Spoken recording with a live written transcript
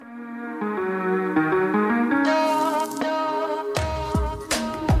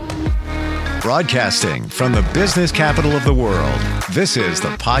Broadcasting from the business capital of the world, this is the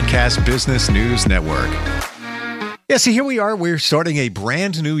Podcast Business News Network. Yeah, see, here we are. We're starting a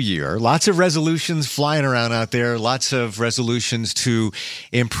brand new year. Lots of resolutions flying around out there. Lots of resolutions to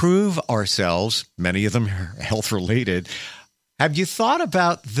improve ourselves. Many of them are health-related. Have you thought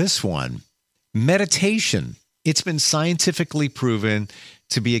about this one? Meditation. It's been scientifically proven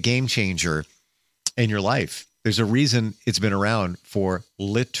to be a game changer in your life. There's a reason it's been around for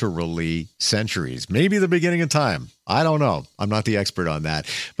literally centuries, maybe the beginning of time. I don't know. I'm not the expert on that,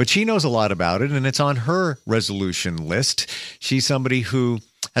 but she knows a lot about it, and it's on her resolution list. She's somebody who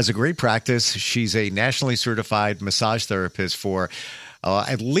has a great practice. She's a nationally certified massage therapist for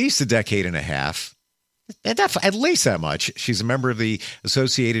at least a decade and a half. At least that much. She's a member of the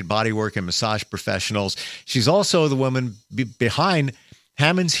Associated Bodywork and Massage Professionals. She's also the woman behind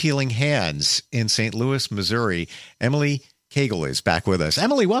Haman's Healing Hands in St. Louis, Missouri. Emily Cagle is back with us.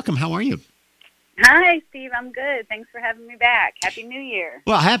 Emily, welcome. How are you? Hi, Steve. I'm good. Thanks for having me back. Happy New Year.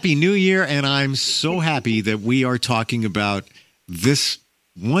 Well, Happy New Year, and I'm so happy that we are talking about this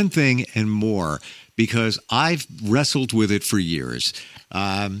one thing and more because I've wrestled with it for years.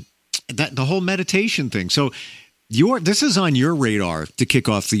 The whole meditation thing. So this is on your radar to kick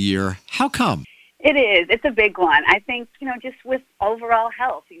off the year. How come? It is. It's a big one. I think, just with overall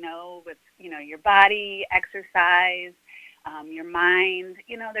health, with, your body, exercise, your mind,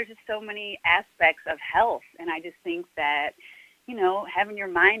 there's just so many aspects of health. And I just think that, having your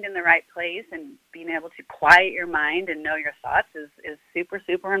mind in the right place and being able to quiet your mind and know your thoughts is super,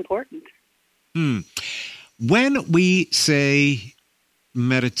 super important. When we say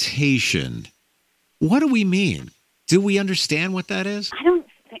meditation, what do we mean? Do we understand what that is?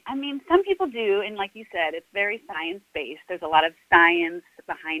 Some people do, and like you said, it's very science-based. There's a lot of science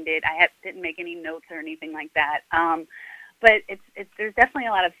behind it. I didn't make any notes or anything like that, but there's definitely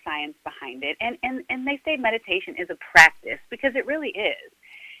a lot of science behind it. And they say meditation is a practice because it really is,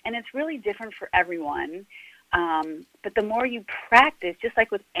 and it's really different for everyone. But the more you practice, just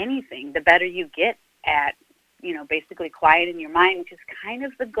like with anything, the better you get at, basically quieting your mind, which is kind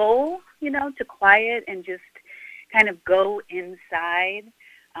of the goal, to quiet and just kind of go inside.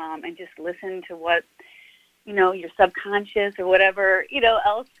 And just listen to what, your subconscious or whatever,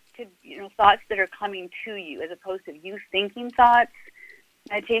 else could, thoughts that are coming to you as opposed to you thinking thoughts.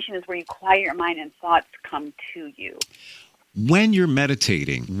 Meditation is where you quiet your mind and thoughts come to you. When you're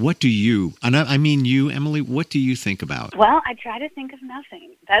meditating, what do you, and I mean you, Emily, what do you think about? Well, I try to think of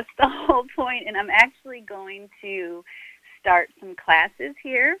nothing. That's the whole point. And I'm actually going to start some classes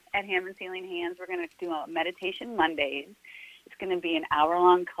here at Haman's Healing Hands. We're going to do a meditation Mondays. It's going to be an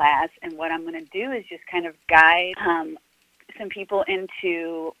hour-long class, and what I'm going to do is just kind of guide some people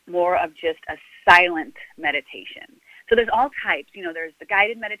into more of just a silent meditation. So there's all types. There's the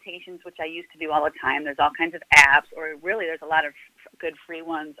guided meditations, which I used to do all the time. There's all kinds of apps, or really there's a lot of good free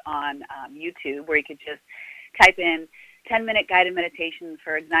ones on YouTube where you could just type in 10-minute guided meditations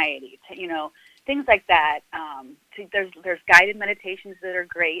for anxiety, things like that. There's guided meditations that are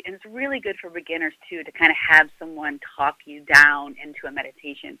great, and it's really good for beginners, too, to kind of have someone talk you down into a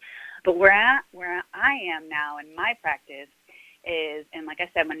meditation. But where I am now in my practice is, and like I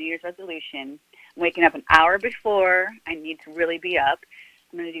said, my New Year's resolution, I'm waking up an hour before I need to really be up.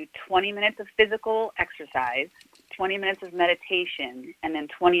 I'm going to do 20 minutes of physical exercise, 20 minutes of meditation, and then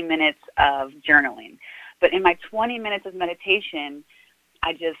 20 minutes of journaling. But in my 20 minutes of meditation,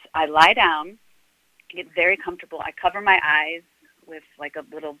 I lie down, get very comfortable. I cover my eyes with like a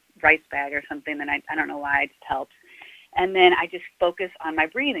little rice bag or something, and I don't know why, it just helps. And then I just focus on my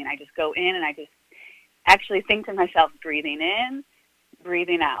breathing. I just go in and I just actually think to myself, breathing in,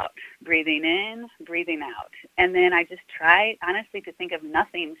 breathing out, breathing in, breathing out. And then I just try, honestly, to think of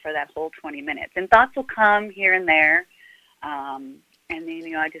nothing for that whole 20 minutes. And thoughts will come here and there. And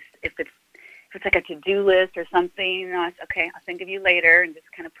then, I just, if it's like a to-do list or something, it's okay, I'll think of you later, and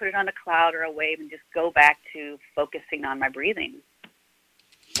just kind of put it on a cloud or a wave and just go back to focusing on my breathing.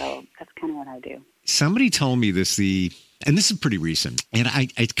 So that's kind of what I do. Somebody told me this, and this is pretty recent, and I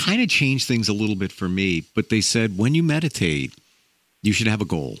kind of changed things a little bit for me, but they said when you meditate, you should have a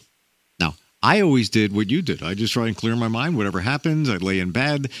goal. Now, I always did what you did. I just try and clear my mind. Whatever happens, I lay in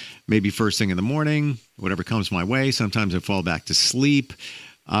bed, maybe first thing in the morning, whatever comes my way. Sometimes I fall back to sleep.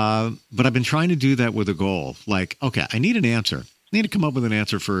 But I've been trying to do that with a goal. Like, okay, I need an answer. I need to come up with an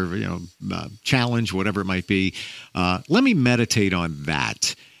answer for, challenge, whatever it might be. Let me meditate on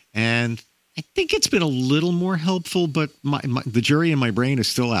that. And I think it's been a little more helpful, but the jury in my brain is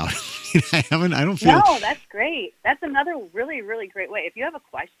still out. I don't feel. No, that's great. That's another really, really great way. If you have a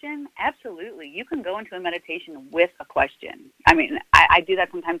question, absolutely, you can go into a meditation with a question. I mean, I do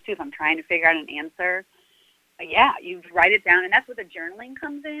that sometimes too if I'm trying to figure out an answer. Yeah, you write it down, and that's where the journaling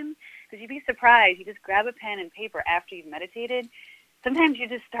comes in, because you'd be surprised. You just grab a pen and paper after you've meditated. Sometimes you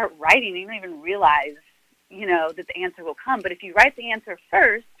just start writing, and you don't even realize, that the answer will come. But if you write the answer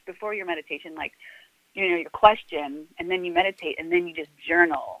first before your meditation, like, your question, and then you meditate, and then you just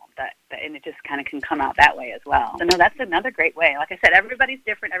journal, and it just kind of can come out that way as well. So, no, that's another great way. Like I said, everybody's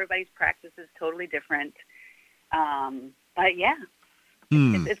different. Everybody's practice is totally different. But, yeah,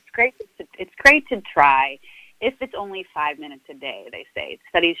 it's great. It's great to try. If it's only 5 minutes a day, they say.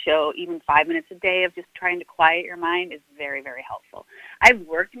 Studies show even 5 minutes a day of just trying to quiet your mind is very, very helpful. I've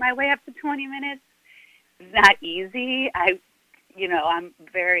worked my way up to 20 minutes. It's not easy. I'm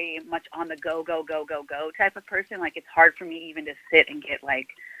very much on the go type of person. Like, it's hard for me even to sit and get, like,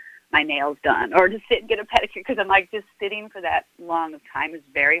 my nails done or to sit and get a pedicure, because I'm like, just sitting for that long of time is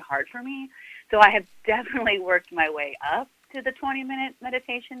very hard for me. So I have definitely worked my way up to the 20-minute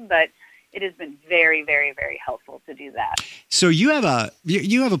meditation, but it has been very, very, very helpful to do that. So you have a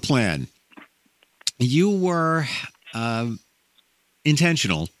plan. You were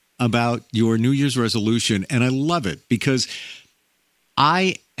intentional about your New Year's resolution, and I love it because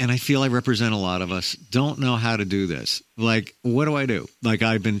I feel I represent a lot of us, don't know how to do this. Like, what do I do? Like,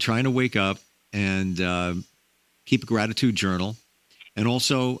 I've been trying to wake up and keep a gratitude journal, and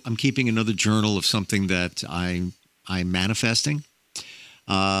also I'm keeping another journal of something that I'm manifesting.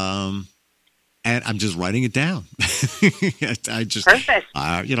 And I'm just writing it down. I just, perfect.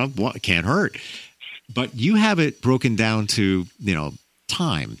 It can't hurt. But you have it broken down to,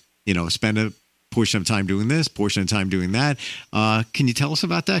 time. Spend a portion of time doing this, portion of time doing that. Can you tell us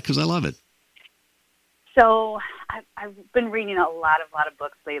about that? Because I love it. So I've been reading a lot of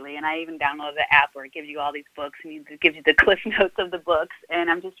books lately, and I even downloaded the app where it gives you all these books and it gives you the cliff notes of the books.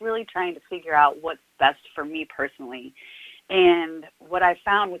 And I'm just really trying to figure out what's best for me personally. And what I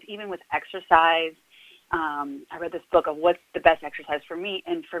found even with exercise, I read this book of what's the best exercise for me.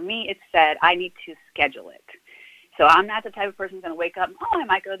 And for me, it said I need to schedule it. So I'm not the type of person who's going to wake up, I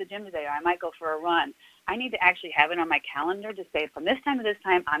might go to the gym today, or I might go for a run. I need to actually have it on my calendar to say, from this time to this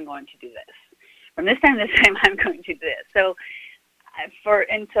time, I'm going to do this. From this time to this time, I'm going to do this. So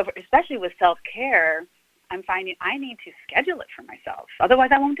especially with self-care, I'm finding I need to schedule it for myself.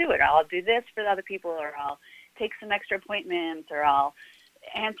 Otherwise, I won't do it. I'll do this for the other people, or I'll take some extra appointments, or I'll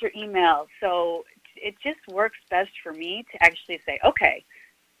answer emails. So it just works best for me to actually say, okay,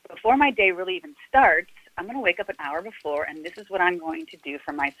 before my day really even starts, I'm going to wake up an hour before, and this is what I'm going to do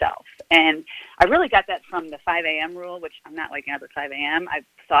for myself. And I really got that from the 5 a.m. rule, which I'm not waking up at 5 a.m. I've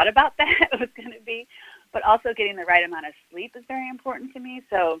thought about that, it was going to be, but also getting the right amount of sleep is very important to me.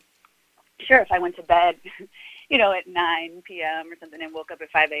 So sure, if I went to bed, at 9 p.m. or something and woke up at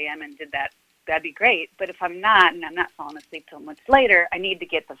 5 a.m. and did that, that'd be great. But if I'm not, and I'm not falling asleep till much later, I need to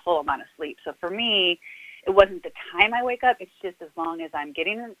get the full amount of sleep. So for me, it wasn't the time I wake up. It's just as long as I'm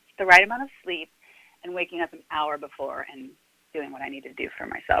getting the right amount of sleep and waking up an hour before and doing what I need to do for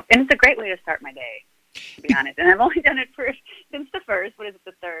myself. And it's a great way to start my day, to be honest. And I've only done it since the first,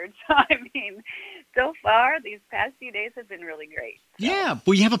 the third? So, so far, these past few days have been really great. So. Yeah,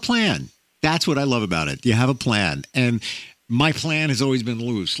 well, you have a plan. That's what I love about it. You have a plan. And my plan has always been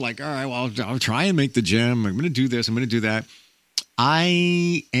loose. Like, all right, well, I'll try and make the gym. I'm going to do this. I'm going to do that.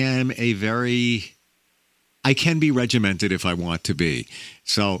 I am I can be regimented if I want to be.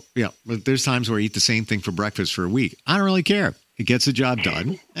 So, yeah, there's times where I eat the same thing for breakfast for a week. I don't really care. It gets the job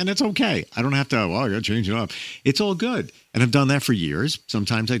done, and it's okay. I don't have to, I got to change it up. It's all good. And I've done that for years.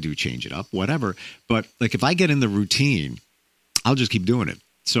 Sometimes I do change it up, whatever. But, like, if I get in the routine, I'll just keep doing it.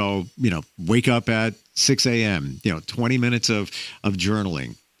 So, wake up at 6 a.m., 20 minutes of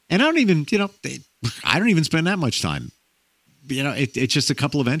journaling. And I don't even spend that much time. It's just a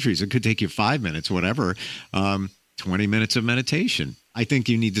couple of entries. It could take you 5 minutes, whatever. 20 minutes of meditation. I think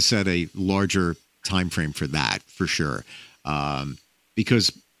you need to set a larger time frame for that, for sure.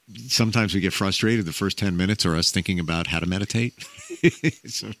 Because sometimes we get frustrated. The first 10 minutes are us thinking about how to meditate.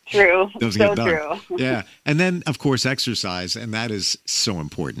 True. Doesn't get done. True. Yeah. And then, of course, exercise. And that is so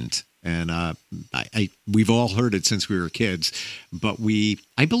important. And we've all heard it since we were kids, but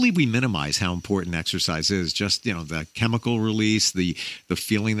I believe we minimize how important exercise is. Just, the chemical release, the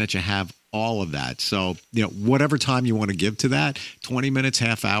feeling that you have, all of that. So, whatever time you want to give to that, 20 minutes,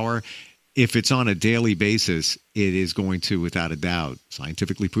 half hour, if it's on a daily basis, it is going to, without a doubt,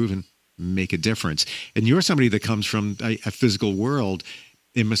 scientifically proven, make a difference. And you're somebody that comes from a physical world.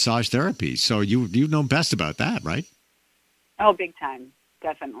 in massage therapy. So you know best about that, right? Oh, big time.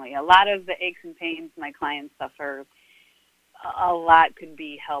 Definitely. A lot of the aches and pains my clients suffer, a lot could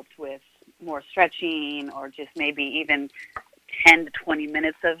be helped with more stretching or just maybe even 10 to 20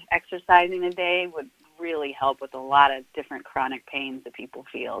 minutes of exercising a day would really help with a lot of different chronic pains that people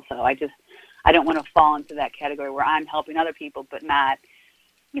feel. So I don't want to fall into that category where I'm helping other people but not,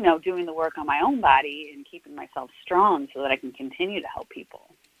 doing the work on my own body and keeping myself strong so that I can continue to help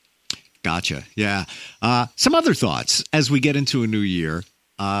people. Gotcha. Yeah. Some other thoughts as we get into a new year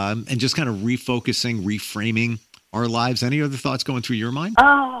and just kind of refocusing, reframing our lives. Any other thoughts going through your mind?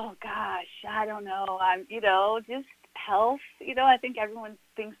 Oh, gosh, I don't know. Just health. I think everyone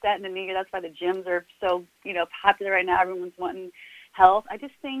thinks that in the new year. That's why the gyms are so, popular right now. Everyone's wanting health. I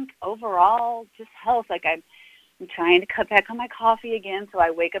just think overall just health. Like I'm trying to cut back on my coffee again. So I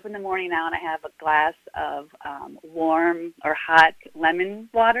wake up in the morning now and I have a glass of warm or hot lemon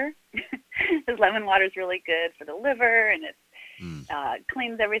water. Because lemon water is really good for the liver and it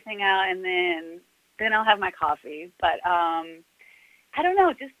cleans everything out. And then I'll have my coffee. But I don't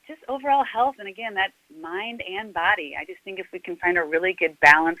know, just overall health. And again, that's mind and body. I just think if we can find a really good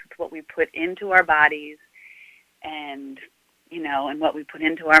balance with what we put into our bodies and and what we put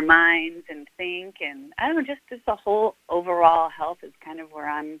into our minds and think, and I don't know, just the whole overall health is kind of where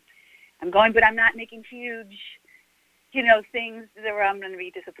I'm going, but I'm not making huge, things where I'm going to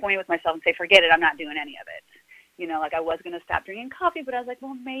be disappointed with myself and say, forget it, I'm not doing any of it. Like I was going to stop drinking coffee, but I was like,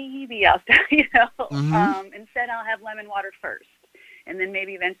 well, maybe I'll stop, instead I'll have lemon water first, and then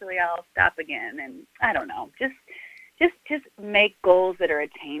maybe eventually I'll stop again, and I don't know, just make goals that are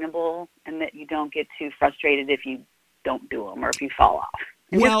attainable and that you don't get too frustrated if you don't do them or if you fall off.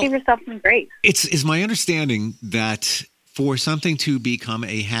 And just give yourself some grace. It's my understanding that for something to become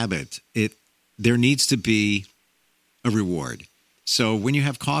a habit, there needs to be a reward. So when you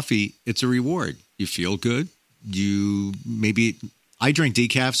have coffee, it's a reward. You feel good. I drink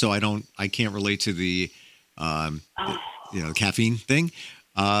decaf, so I can't relate to the caffeine thing.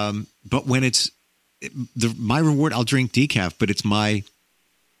 But when it's my reward, I'll drink decaf, but it's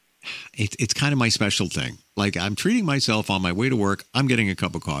kind of my special thing. Like I'm treating myself on my way to work. I'm getting a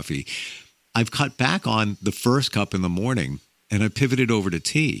cup of coffee. I've cut back on the first cup in the morning and I pivoted over to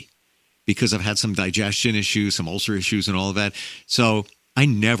tea because I've had some digestion issues, some ulcer issues and all of that. So I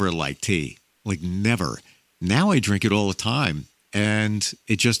never liked tea, like never. Now I drink it all the time. And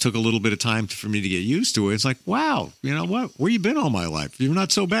it just took a little bit of time for me to get used to it. It's like, wow, you know what? Where you been all my life? You're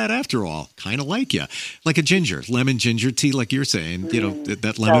not so bad after all. Kind of like you. Like a lemon ginger tea, like you're saying,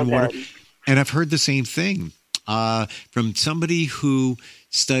 that lemon water. And I've heard the same thing from somebody who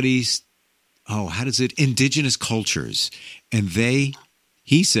studies, indigenous cultures. And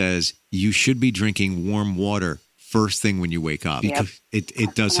he says you should be drinking warm water first thing when you wake up because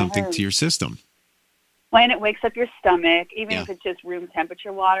it does something to your system. Well, and it wakes up your stomach, even if it's just room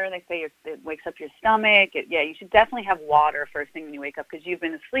temperature water. They say it wakes up your stomach. You should definitely have water first thing when you wake up because you've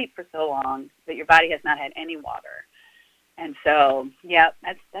been asleep for so long that your body has not had any water. And so,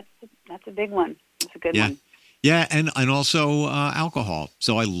 that's a big one. It's a good one. Yeah, and also alcohol.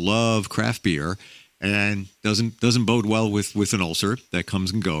 So I love craft beer, and doesn't bode well with an ulcer that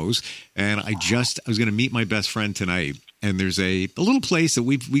comes and goes. And I was going to meet my best friend tonight, and there's a little place that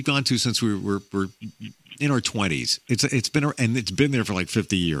we've gone to since we're in our 20s. It's been there for like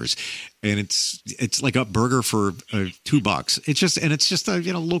 50 years, and it's like a burger for $2. It's just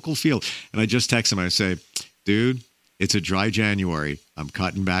a local feel. And I just text him. I say, dude, it's a dry January. I'm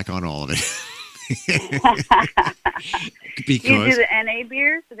cutting back on all of it. Because you do the NA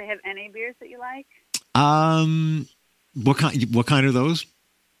beers? Do they have NA beers that you like? What kind are those?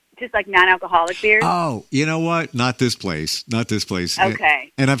 Just like non-alcoholic beers? Oh, you know what? Not this place.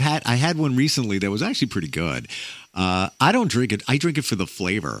 Okay. And I had one recently that was actually pretty good. I don't drink it. I drink it for the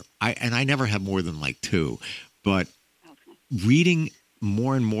flavor. I never have more than like 2. But reading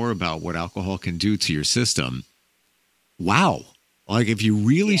more and more about what alcohol can do to your system, wow. Like if you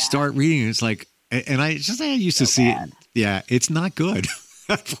really start reading, it's like, and I used to see it. Yeah, it's not good.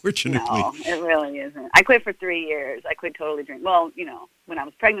 Unfortunately. No, it really isn't. I quit for 3 years. I quit totally drinking. Well, when I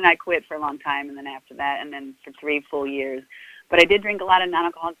was pregnant, I quit for a long time, and then after that, and then for 3 full years. But I did drink a lot of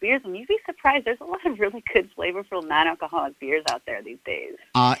non-alcoholic beers, and you'd be surprised. There's a lot of really good, flavorful non-alcoholic beers out there these days.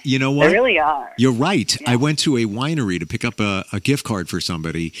 You know what? There really are. You're right. Yeah. I went to a winery to pick up a gift card for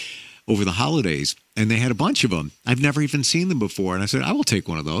somebody over the holidays, and they had a bunch of them. I've never even seen them before, and I said, I will take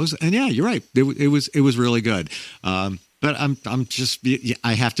one of those. And yeah, you're right. It was really good. But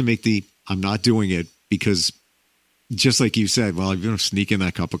I have to make I'm not doing it because just like you said, well, I'm going to sneak in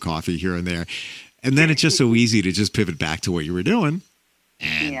that cup of coffee here and there. And then it's just so easy to just pivot back to what you were doing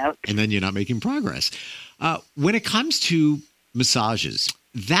and then you're not making progress. When it comes to massages,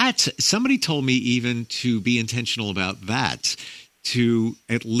 somebody told me even to be intentional about that, to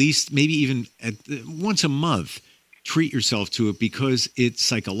at least maybe even once a month, treat yourself to it because it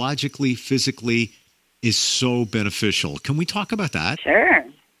psychologically, physically is so beneficial. Can we talk about that? Sure.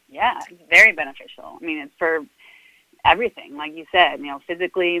 Yeah, it's very beneficial. I mean, it's for everything, like you said,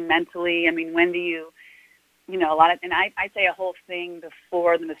 physically, mentally. I mean, when do you, and I say a whole thing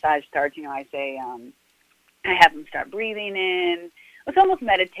before the massage starts. I say, I have them start breathing in. It's almost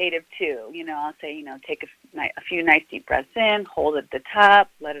meditative too. I'll say, take a few nice deep breaths in, hold at the top,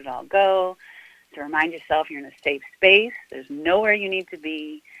 let it all go. To remind yourself you're in a safe space. There's nowhere you need to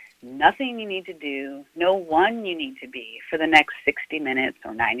be, nothing you need to do, no one you need to be for the next 60 minutes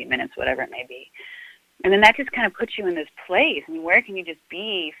or 90 minutes, whatever it may be. And then that just kind of puts you in this place. I mean, where can you just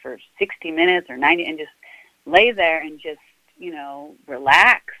be for 60 minutes or 90 and just lay there and just,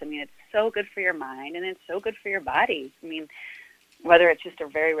 relax? I mean, it's so good for your mind and it's so good for your body. I mean, whether it's just a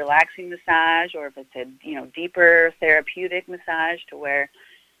very relaxing massage or if it's a, deeper therapeutic massage to where,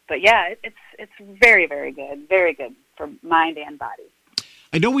 but yeah, it's very, very good for mind and body.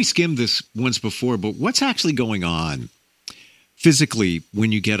 I know we skimmed this once before, but what's actually going on physically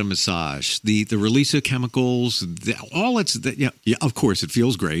when you get a massage? The release of chemicals, of course, it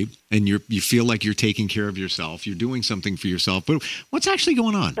feels great, and you feel like you're taking care of yourself. You're doing something for yourself, but what's actually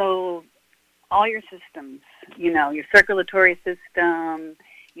going on? So all your systems, your circulatory system,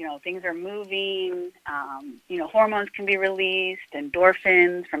 things are moving, hormones can be released,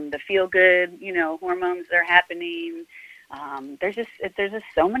 endorphins from the feel-good, hormones that are happening. There's just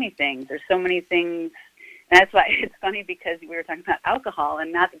so many things. There's so many things. And that's why it's funny because we were talking about alcohol,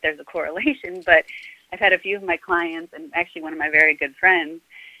 and not that there's a correlation, but I've had a few of my clients, and actually one of my very good friends,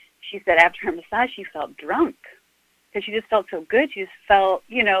 she said after her massage she felt drunk because she just felt so good. She just felt,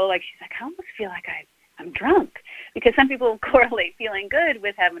 like she's like, I almost feel like I'm drunk. Because some people correlate feeling good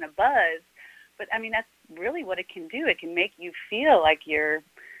with having a buzz, but I mean that's really what it can do. It can make you feel like you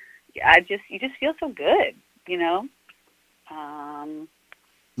just feel so good,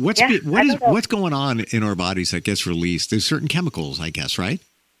 What's going on in our bodies that gets released? There's certain chemicals, I guess, right?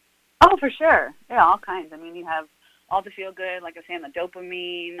 Oh, for sure. Yeah, all kinds. I mean, you have all the feel good, like I was saying, the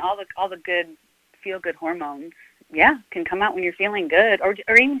dopamine, all the good feel good hormones. Yeah, can come out when you're feeling good, or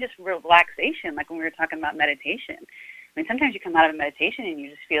even just relaxation, like when we were talking about meditation. I mean, sometimes you come out of a meditation and you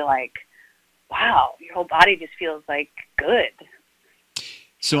just feel like, wow, your whole body just feels like good.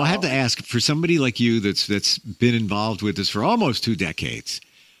 So I have to ask, for somebody like you that's been involved with this for almost 2 decades,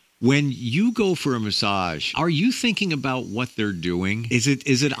 when you go for a massage, are you thinking about what they're doing? Is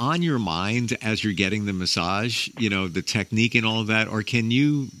it on your mind as you're getting the massage, the technique and all of that, or can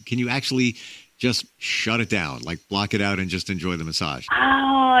you actually just shut it down, like block it out and just enjoy the massage?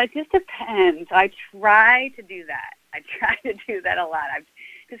 Oh, it just depends. I try to do that. A lot.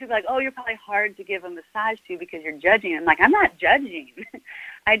 Because people are like, oh, you're probably hard to give a massage to because you're judging. I'm like, I'm not judging.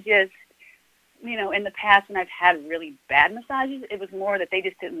 I just, in the past when I've had really bad massages, it was more that they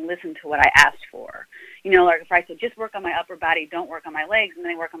just didn't listen to what I asked for. Like if I said, just work on my upper body, don't work on my legs, and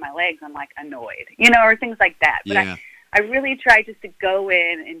then they work on my legs, I'm like annoyed, or things like that. But yeah. I really try just to go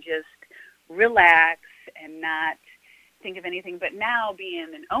in and just relax and not think of anything. But now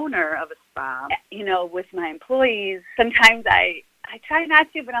being an owner of a spa, with my employees, sometimes I try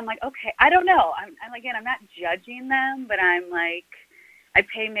not to, but I'm like, okay, I don't know. I'm not judging them, but I'm like, I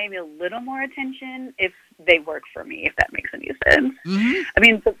pay maybe a little more attention if they work for me, if that makes any sense. Mm-hmm. I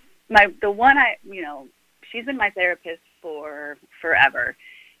mean, the one she's been my therapist for forever.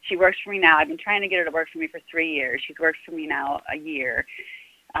 She works for me now. I've been trying to get her to work for me for 3 years. She's worked for me now a year.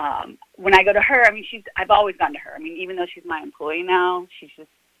 When I go to her, I mean, I've always gone to her. I mean, even though she's my employee now, she's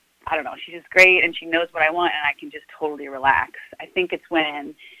just great, and she knows what I want, and I can just totally relax. I think it's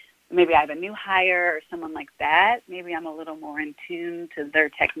when maybe I have a new hire or someone like that, maybe I'm a little more in tune to their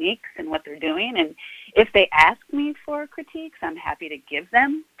techniques and what they're doing. And if they ask me for critiques, I'm happy to give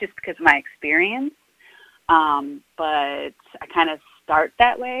them just because of my experience. But I kind of start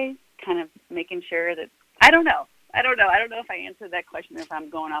that way, kind of making sure that, I don't know if I answered that question or if I'm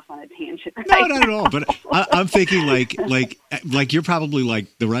going off on a tangent. No, not at all. But I'm thinking like you're probably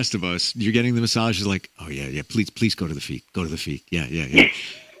like the rest of us. You're getting the massages like, oh yeah, please go to the feet. Go to the feet. Yeah.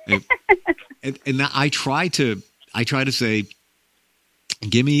 and I try to say,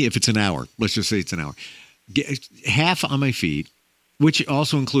 give me, if it's an hour, let's just say it's an hour, half on my feet, which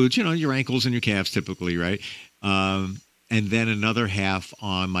also includes, your ankles and your calves typically, right? and then another half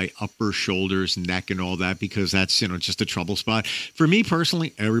on my upper shoulders, neck, and all that, because that's, just a trouble spot. For me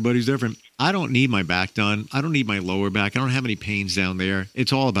personally, everybody's different. I don't need my back done. I don't need my lower back. I don't have any pains down there.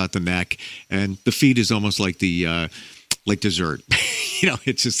 It's all about the neck, and the feet is almost like the like dessert.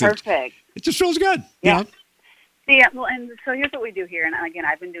 It's just perfect. It just feels good. Yeah. Yeah, well, and so here's what we do here. And again,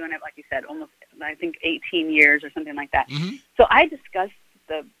 I've been doing it, like you said, almost, I think, 18 years or something like that. Mm-hmm. So I discuss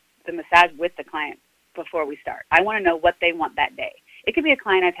the massage with the client before we start. I want to know what they want that day. It could be a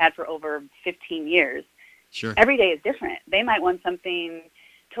client I've had for over 15 years. Sure. Every day is different. They might want something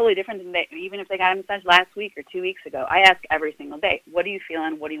totally different than even if they got a massage last week or 2 weeks ago. I ask every single day, what are you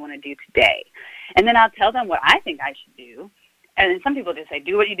feeling? What do you want to do today? And then I'll tell them what I think I should do. And then some people just say,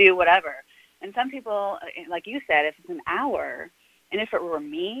 do what you do, whatever. And some people, like you said, if it's an hour, and if it were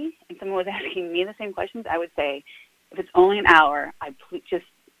me and someone was asking me the same questions, I would say, if it's only an hour, I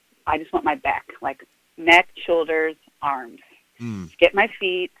just want my back, like neck, shoulders, arms. Skip my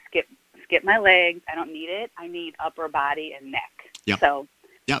feet, skip my legs. I don't need it. I need upper body and neck. Yep. So,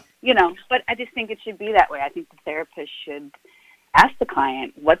 yep. But I just think it should be that way. I think the therapist should ask the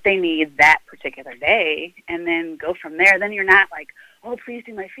client what they need that particular day and then go from there. Then you're not like, oh, please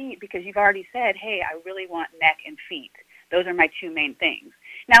do my feet, because you've already said, hey, I really want neck and feet. Those are my two main things.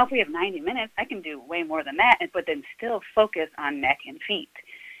 Now, if we have 90 minutes, I can do way more than that, but then still focus on neck and feet.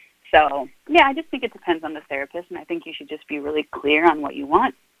 So, yeah, I just think it depends on the therapist, and I think you should just be really clear on what you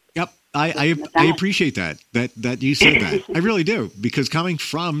want. Yep. I appreciate that you said that. I really do, because coming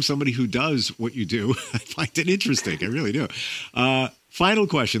from somebody who does what you do, I find it interesting. I really do. Final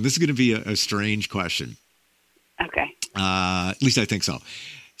question. This is going to be a strange question. Okay. At least I think so.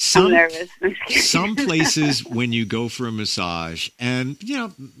 I'm nervous. Some places when you go for a massage, and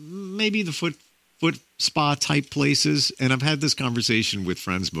maybe the foot spa type places, and I've had this conversation with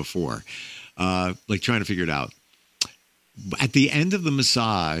friends before, like trying to figure it out. At the end of the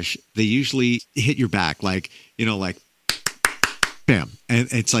massage, they usually hit your back, like bam, and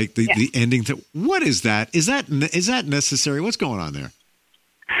it's like the ending. What is that? Is that necessary? What's going on there?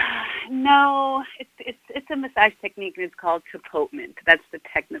 No, it's a massage technique, and it's called tapotement. That's the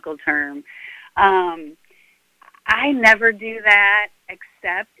technical term. I never do that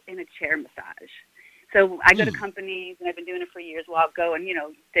except in a chair massage. So I go to companies, and I've been doing it for years. Well, I'll go and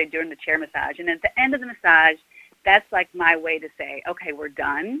they're doing the chair massage, and at the end of the massage, that's like my way to say, okay, we're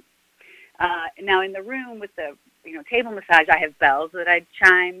done. Now in the room with the table massage, I have bells that I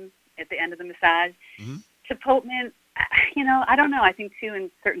chime at the end of the massage. Mm-hmm. Tapotement. I don't know. I think, too, in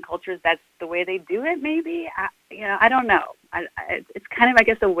certain cultures, that's the way they do it, maybe. I don't know. It's kind of, I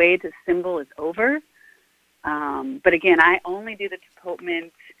guess, a way to symbol it's over. But, again, I only do the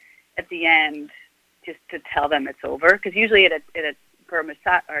tapotement at the end just to tell them it's over. Because usually for a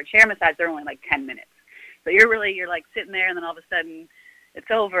massage or a chair massage, they're only like 10 minutes. So you're like sitting there, and then all of a sudden it's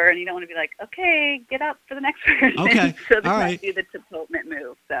over, and you don't want to be like, okay, get up for the next person. Okay. So they all might right. do the tapotement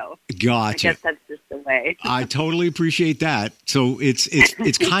move. So gotcha. I guess that's just the way. I totally appreciate that. So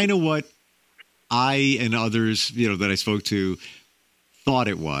it's kind of what I and others, that I spoke to thought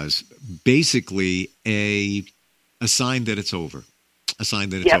it was. Basically a sign that it's over. A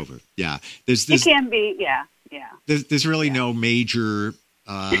sign that it's over. Yeah. It can be, yeah. There's really no major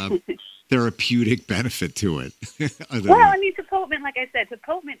therapeutic benefit to it. Tapotement, like I said,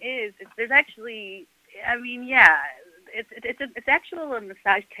 tapotement there's actually, it's actually a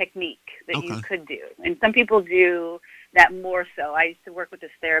massage technique that you could do. And some people do that more so. I used to work with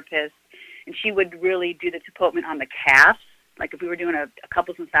this therapist, and she would really do the tapotement on the calves. Like if we were doing a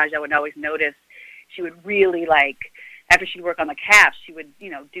couples massage, I would always notice she would really, like, after she'd work on the calves, she would,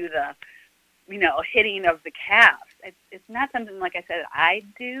 do the, hitting of the calves. It's not something, like I said, I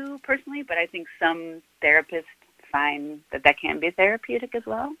do personally, but I think some therapists find that can be therapeutic as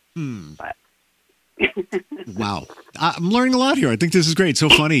well. But wow. I'm learning a lot here. I think this is great. So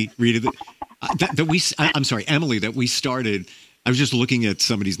funny, Rita, I'm sorry, Emily, that we started, I was just looking at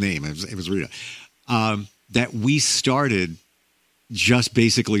somebody's name. It was Rita. That we started just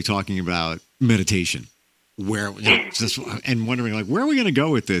basically talking about meditation, and wondering, like, where are we going to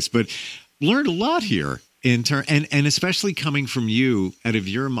go with this? But learned a lot here and especially coming from you, out of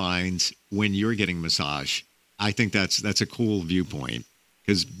your minds when you're getting massage. I think that's a cool viewpoint,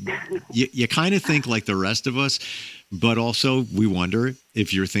 because you kind of think like the rest of us, but also we wonder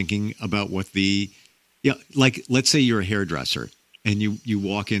if you're thinking about what like, let's say you're a hairdresser and you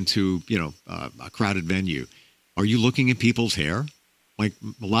walk into, a crowded venue. Are you looking at people's hair? Like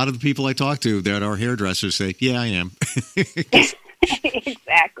a lot of the people I talk to that are hairdressers say, yeah, I am.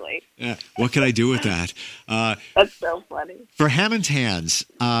 Exactly. Yeah. What can I do with that? That's so funny. For Hammond's Hands,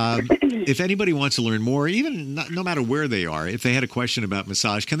 if anybody wants to learn more, even no matter where they are, if they had a question about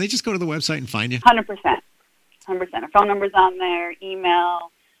massage, can they just go to the website and find you? 100%. 100%. Our phone number's on there,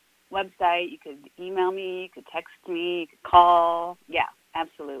 email, website. You could email me, you could text me, you could call. Yeah,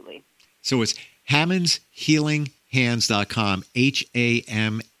 absolutely. So it's HammonsHealingHands.com,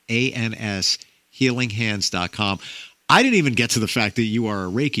 HAMANS, healinghands.com. I didn't even get to the fact that you are a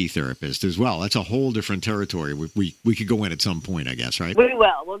Reiki therapist as well. That's a whole different territory. We could go in at some point, I guess, right? We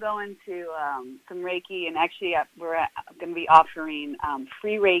will. We'll go into some Reiki, and actually we're going to be offering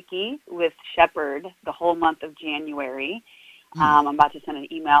free Reiki with Shepherd the whole month of January. I'm about to send an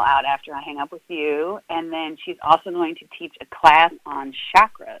email out after I hang up with you, and then she's also going to teach a class on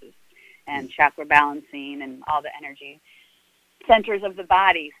chakras and chakra balancing and all the energy centers of the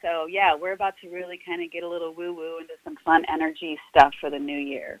body. So, yeah, we're about to really kind of get a little woo-woo into some fun energy stuff for the new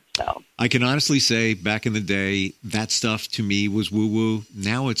year. So I can honestly say back in the day, that stuff to me was woo-woo.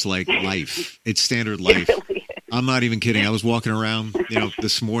 Now it's like life. It's standard life. It really is. I'm not even kidding. I was walking around,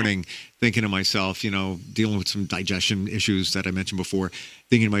 this morning thinking to myself, dealing with some digestion issues that I mentioned before,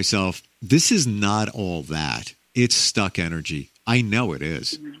 thinking to myself, this is not all that. It's stuck energy. I know it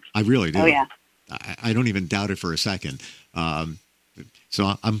is. I really do. Oh, yeah. I don't even doubt it for a second.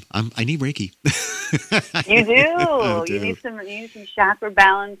 So I need Reiki. You do. You need some chakra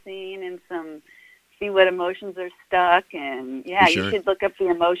balancing and see what emotions are stuck, and Sure. You should look up the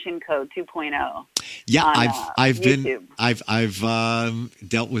Emotion Code 2.0. Yeah, on, I've YouTube. I've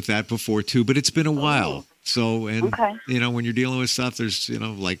dealt with that before too, but it's been a while. So Okay. When you're dealing with stuff, there's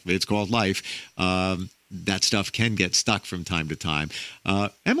like it's called life. That stuff can get stuck from time to time.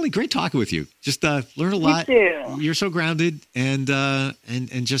 Emily, great talking with you. Just learn a lot. You too. You're so grounded and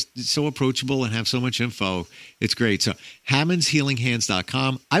just so approachable and have so much info. It's great. So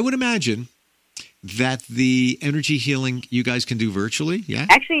HammonsHealingHands.com. I would imagine that the energy healing you guys can do virtually, yeah?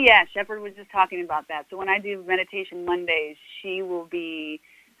 Actually, yeah, Shepherd was just talking about that. So when I do Meditation Mondays, she will be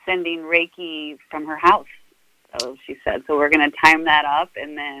sending Reiki from her house, so she said. So we're going to time that up,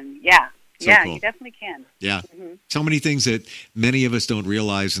 and then, So cool. You definitely can. Yeah. Mm-hmm. So many things that many of us don't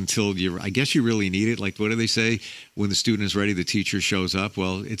realize until I guess you really need it. Like, what do they say? When the student is ready, the teacher shows up.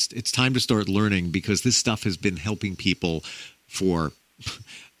 Well, it's time to start learning, because this stuff has been helping people for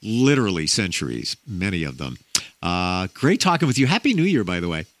literally centuries, many of them. Great talking with you. Happy New Year, by the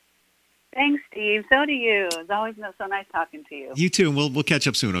way. Thanks, Steve. So do you. It's always so nice talking to you. You too, and we'll catch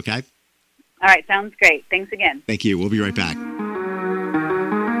up soon, okay? All right, sounds great. Thanks again. Thank you. We'll be right back.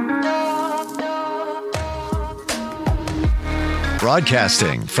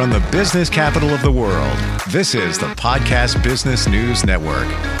 Broadcasting from the business capital of the world, this is the Podcast Business News Network.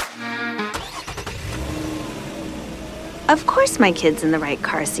 Of course my kid's in the right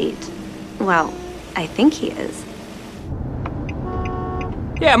car seat. Well, I think he is.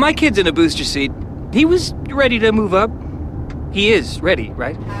 Yeah, my kid's in a booster seat. He was ready to move up. He is ready,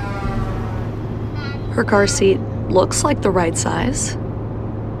 right? Her car seat looks like the right size.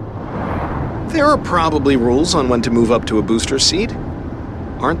 There are probably rules on when to move up to a booster seat,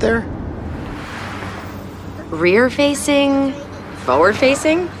 aren't there? Rear facing, forward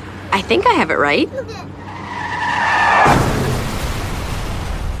facing. I think I have it right.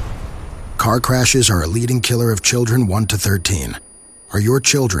 Car crashes are a leading killer of children 1 to 13. Are your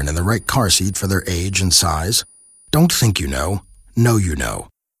children in the right car seat for their age and size? Don't think you know you know.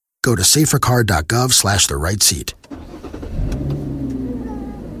 Go to safercar.gov/the right seat.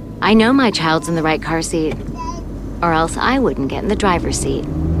 I know my child's in the right car seat, or else I wouldn't get in the driver's seat.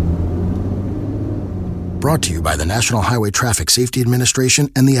 Brought to you by the National Highway Traffic Safety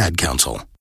Administration and the Ad Council.